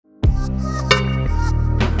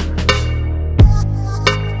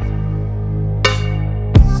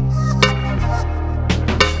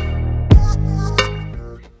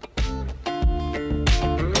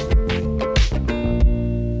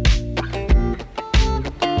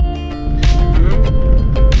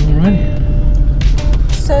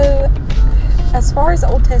as far as the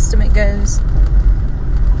Old Testament goes,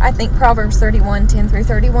 I think Proverbs 31, 10 through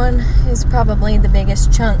 31 is probably the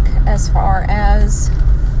biggest chunk as far as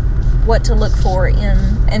what to look for in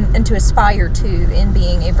and to aspire to in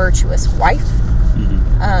being a virtuous wife,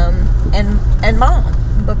 and mom,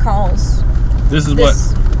 because this is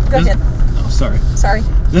Go ahead. Oh, sorry. Sorry.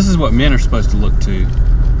 This is what men are supposed to look to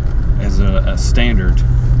as a standard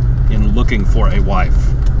in looking for a wife.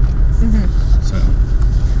 So.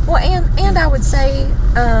 Well, and I would say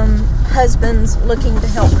husbands looking to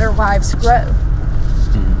help their wives grow.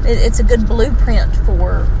 It's a good blueprint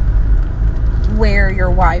for where your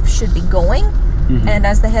wife should be going. And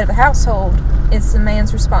as the head of a household, it's the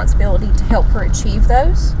man's responsibility to help her achieve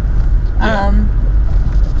those.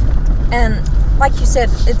 And like you said,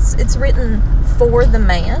 it's written for the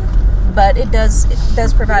man, but it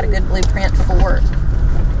does provide a good blueprint for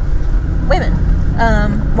women,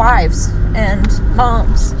 wives, and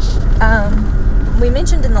moms. We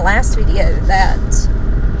mentioned in the last video that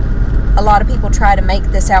a lot of people try to make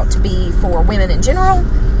this out to be for women in general,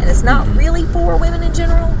 and it's not really for women in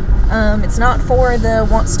general. It's not for the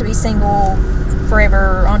wants to be single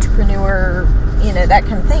forever entrepreneur, that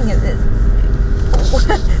kind of thing.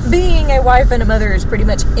 Being a wife and a mother is pretty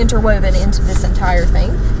much interwoven into this entire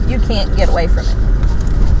thing. You can't get away from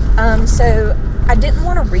it. So I didn't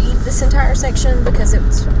want to read this entire section because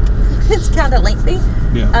it's kind of lengthy.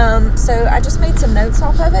 So I just made some notes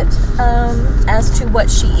off of it as to what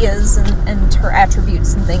she is and her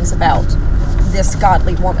attributes and things about this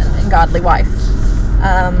godly woman and godly wife.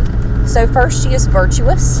 So first, she is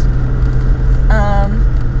virtuous.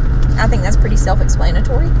 I think that's pretty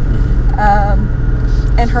self-explanatory.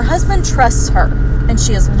 And her husband trusts her, and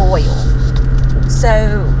she is loyal.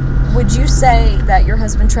 So would you say that your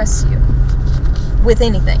husband trusts you with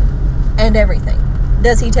anything and everything?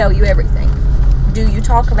 Does he tell you everything? Do you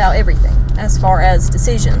talk about everything as far as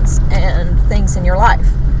decisions and things in your life?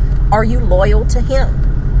 Are you loyal to him?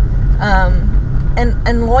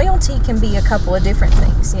 And loyalty can be a couple of different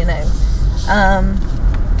things, in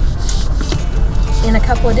a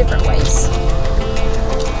couple of different ways.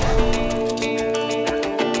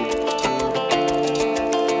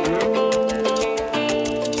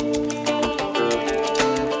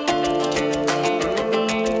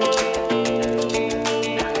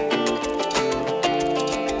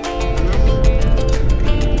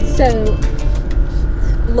 So,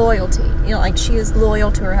 loyalty, like she is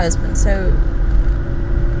loyal to her husband. So,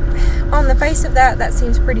 on the face of that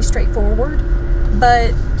seems pretty straightforward.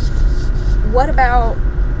 But what about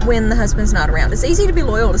when the husband's not around? It's easy to be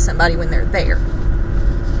loyal to somebody when they're there.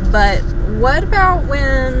 But what about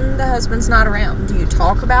when the husband's not around? Do you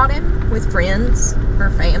talk about him with friends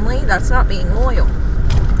or family? That's not being loyal.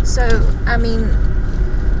 So,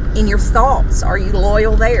 in your thoughts, are you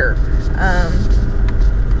loyal there?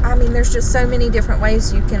 There's just so many different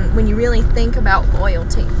ways you can, when you really think about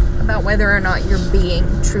loyalty, about whether or not you're being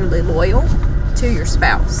truly loyal to your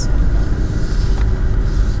spouse.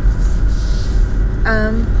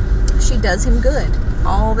 She does him good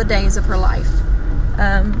all the days of her life.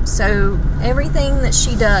 So everything that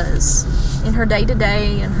she does in her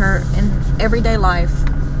day-to-day and her in everyday life,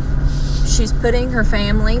 she's putting her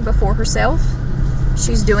family before herself.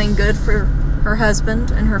 She's doing good for her husband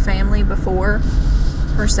and her family before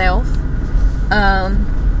herself.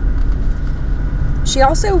 She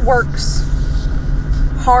also works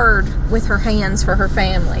hard with her hands for her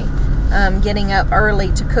family, getting up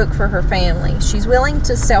early to cook for her family. She's willing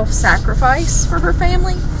to self-sacrifice for her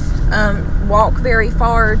family, walk very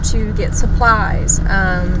far to get supplies,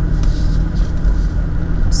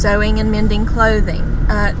 sewing and mending clothing,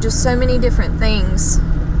 just so many different things.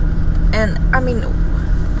 And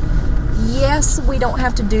yes, we don't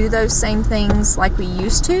have to do those same things like we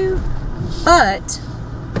used to, but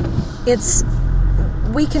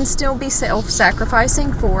we can still be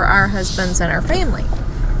self-sacrificing for our husbands and our family.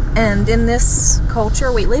 And in this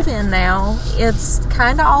culture we live in now, it's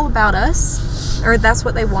kind of all about us, or that's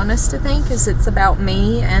what they want us to think, is it's about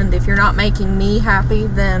me, and if you're not making me happy,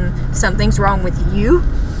 then something's wrong with you.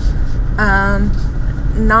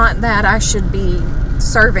 Not that I should be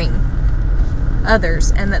serving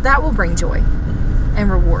others, and that will bring joy and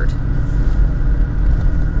reward.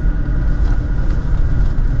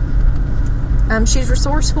 She's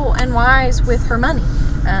resourceful and wise with her money.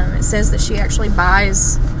 It says that she actually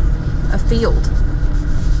buys a field,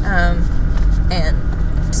 and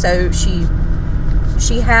so she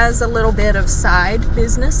has a little bit of side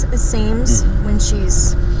business, it seems, when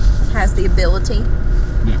she's has the ability.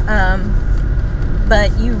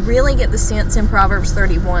 But you really get the sense in Proverbs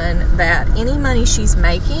 31 that any money she's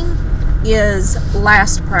making is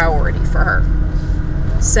last priority for her.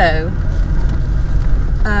 So,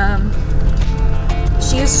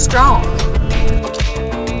 she is strong.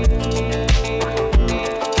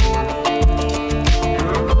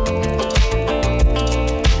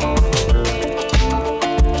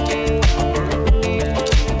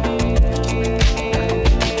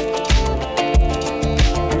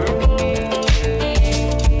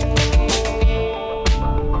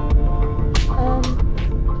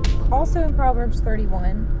 Also in Proverbs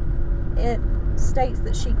 31, it states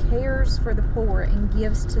that she cares for the poor and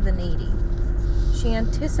gives to the needy. She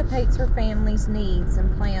anticipates her family's needs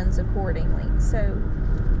and plans accordingly. So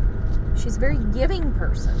she's a very giving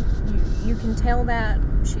person. You can tell that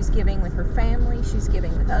she's giving with her family, she's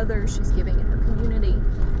giving with others, she's giving in her community,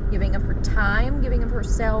 giving of her time, giving of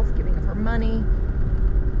herself, giving of her money,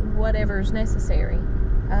 whatever is necessary.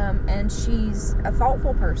 And she's a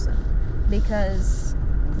thoughtful person, because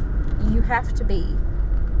you have to be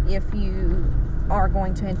if you are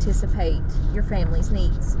going to anticipate your family's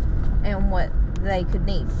needs and what they could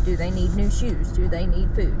need. Do they need new shoes? Do they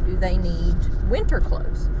need food? Do they need winter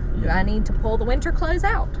clothes? Do I need to pull the winter clothes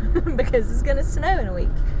out because it's going to snow in a week?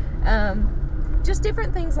 Just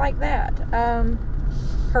different things like that.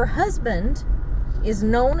 Her husband is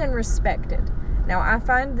known and respected. Now, I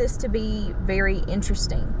find this to be very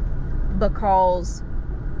interesting, because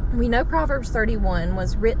we know Proverbs 31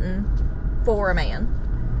 was written for a man,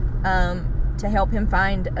 to help him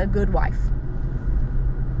find a good wife.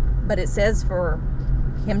 But it says for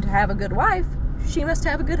him to have a good wife, she must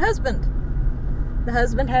have a good husband. The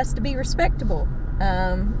husband has to be respectable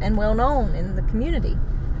and well known in the community.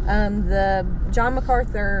 The John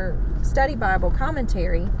MacArthur Study Bible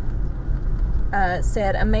commentary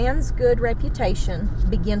said, a man's good reputation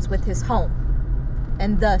begins with his home,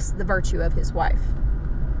 and thus the virtue of his wife.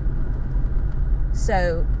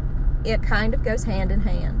 So it kind of goes hand in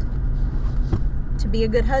hand. To be a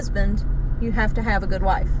good husband, you have to have a good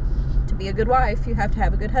wife. To be a good wife, you have to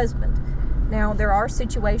have a good husband. Now, there are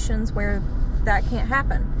situations where that can't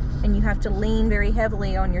happen, and you have to lean very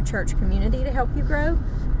heavily on your church community to help you grow.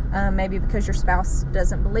 Maybe because your spouse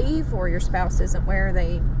doesn't believe, or your spouse isn't where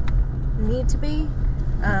they need to be.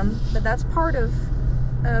 But that's part of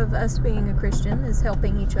us being a Christian, is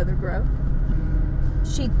helping each other grow.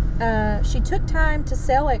 She took time to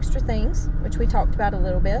sell extra things, which we talked about a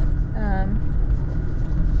little bit,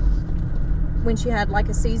 when she had like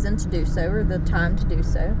a season to do so, or the time to do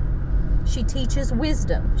so. She teaches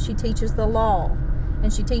wisdom. She teaches the law,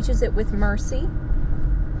 and she teaches it with mercy.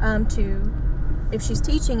 If she's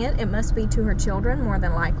teaching it, it must be to her children more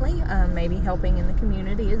than likely, maybe helping in the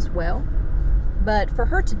community as well. But for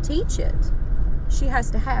her to teach it, she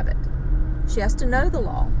has to have it. She has to know the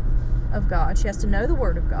law of God. She has to know the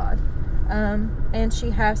Word of God. And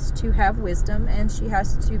she has to have wisdom, and she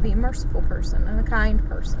has to be a merciful person and a kind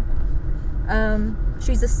person.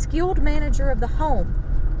 She's a skilled manager of the home.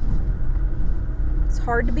 It's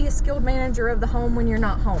hard to be a skilled manager of the home when you're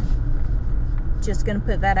not home. Just going to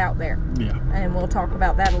put that out there. Yeah. And we'll talk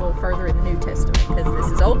about that a little further in the New Testament, because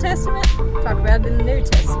this is Old Testament. Talk about it in the New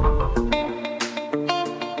Testament.